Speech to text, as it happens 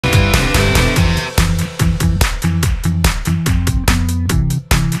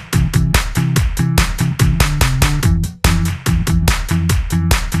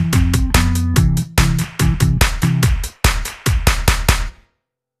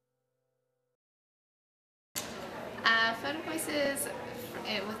Voices,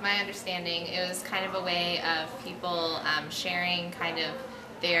 with my understanding, it was kind of a way of people sharing kind of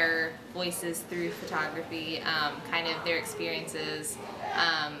their voices through photography, kind of their experiences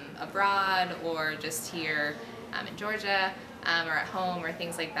abroad or just here in Georgia or at home or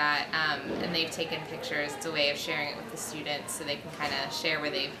things like that, and they've taken pictures. It's a way of sharing it with the students so they can kind of share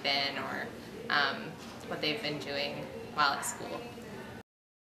where they've been or what they've been doing while at school.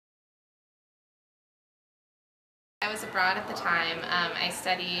 I was abroad at the time. I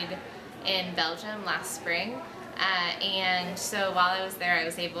studied in Belgium last spring, and so while I was there I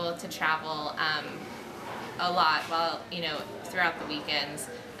was able to travel a lot throughout the weekends.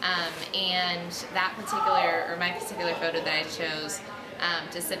 And that particular, or my particular photo that I chose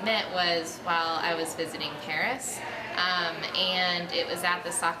to submit was while I was visiting Paris, and it was at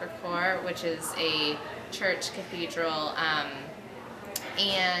the Sacre Coeur, which is a church cathedral,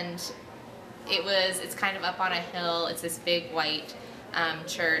 and it's kind of up on a hill. It's this big white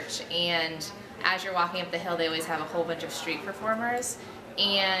church, and as you're walking up the hill they always have a whole bunch of street performers.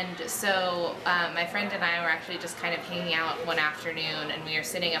 And so my friend and I were actually just kind of hanging out one afternoon, and we were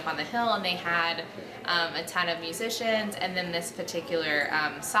sitting up on the hill, and they had a ton of musicians and then this particular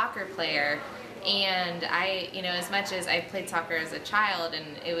soccer player. And I, as much as I played soccer as a child,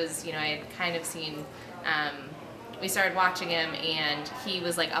 and it was, I had kind of seen, we started watching him, and he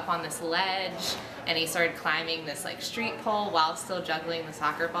was like up on this ledge, and he started climbing this like street pole while still juggling the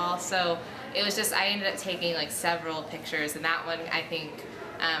soccer ball. So it was just, I ended up taking like several pictures, and that one I think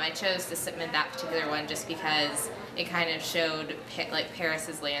I chose to submit that particular one just because it kind of showed like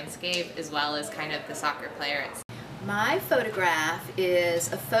Paris's landscape as well as kind of the soccer player itself. My photograph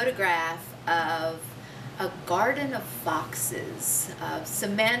is a photograph of a garden of foxes, of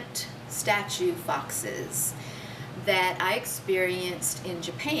cement statue foxes that I experienced in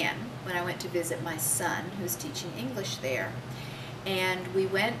Japan when I went to visit my son who's teaching English there. And we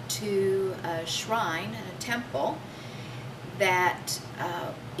went to a shrine, a temple that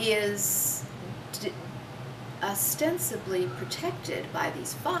is ostensibly protected by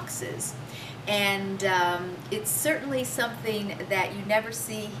these foxes. And it's certainly something that you never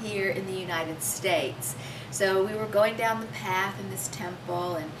see here in the United States. So we were going down the path in this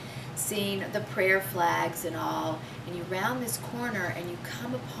temple and seeing the prayer flags and all, and you round this corner and you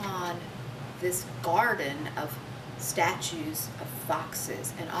come upon this garden of statues of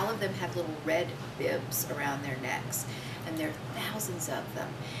foxes, and all of them have little red bibs around their necks, and there are thousands of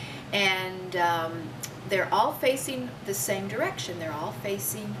them, and they're all facing the same direction. They're all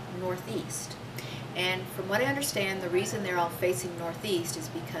facing northeast. And from what I understand, the reason they're all facing northeast is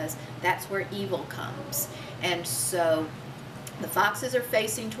because that's where evil comes. And so the foxes are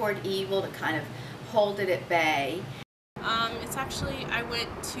facing toward evil to kind of hold it at bay. It's actually, I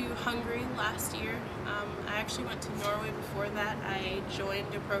went to Hungary last year. I actually went to Norway before that. I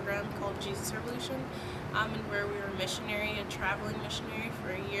joined a program called Jesus Revolution, and where we were a traveling missionary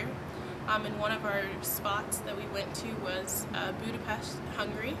for a year. And one of our spots that we went to was Budapest,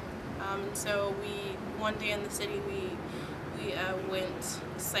 Hungary. And so one day in the city we went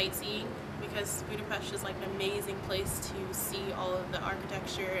sightseeing, because Budapest is like an amazing place to see all of the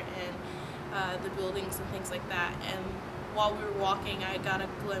architecture and the buildings and things like that. And while we were walking, I got a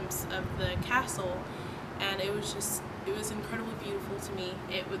glimpse of the castle, and it was incredibly beautiful to me.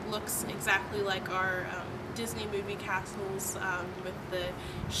 It looks exactly like our Disney movie castles, with the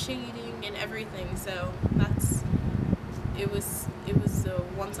shading and everything. So it was a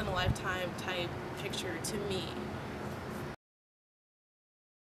once in a lifetime type picture to me.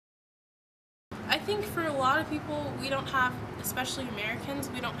 I think for a lot of people, we don't have, especially Americans,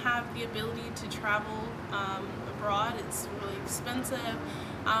 we don't have the ability to travel abroad. It's really expensive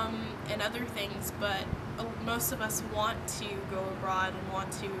and other things, but most of us want to go abroad and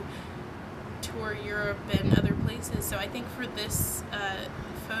want to tour Europe and other places. So I think for this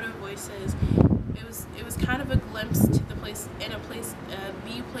Photo Voices, it was kind of a glimpse to the places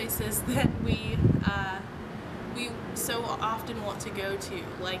that we so often want to go to.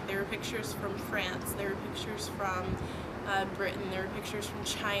 Like, there are pictures from France, there are pictures from Britain, there are pictures from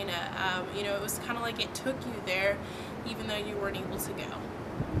China. It was kind of like it took you there even though you weren't able to go.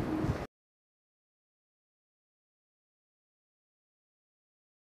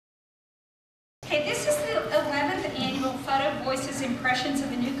 Okay, this is the 11th annual Photo Voices Impressions of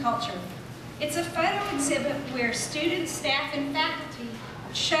a New Culture. It's a photo exhibit where students, staff, and faculty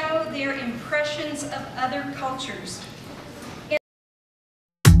show their impressions of other cultures.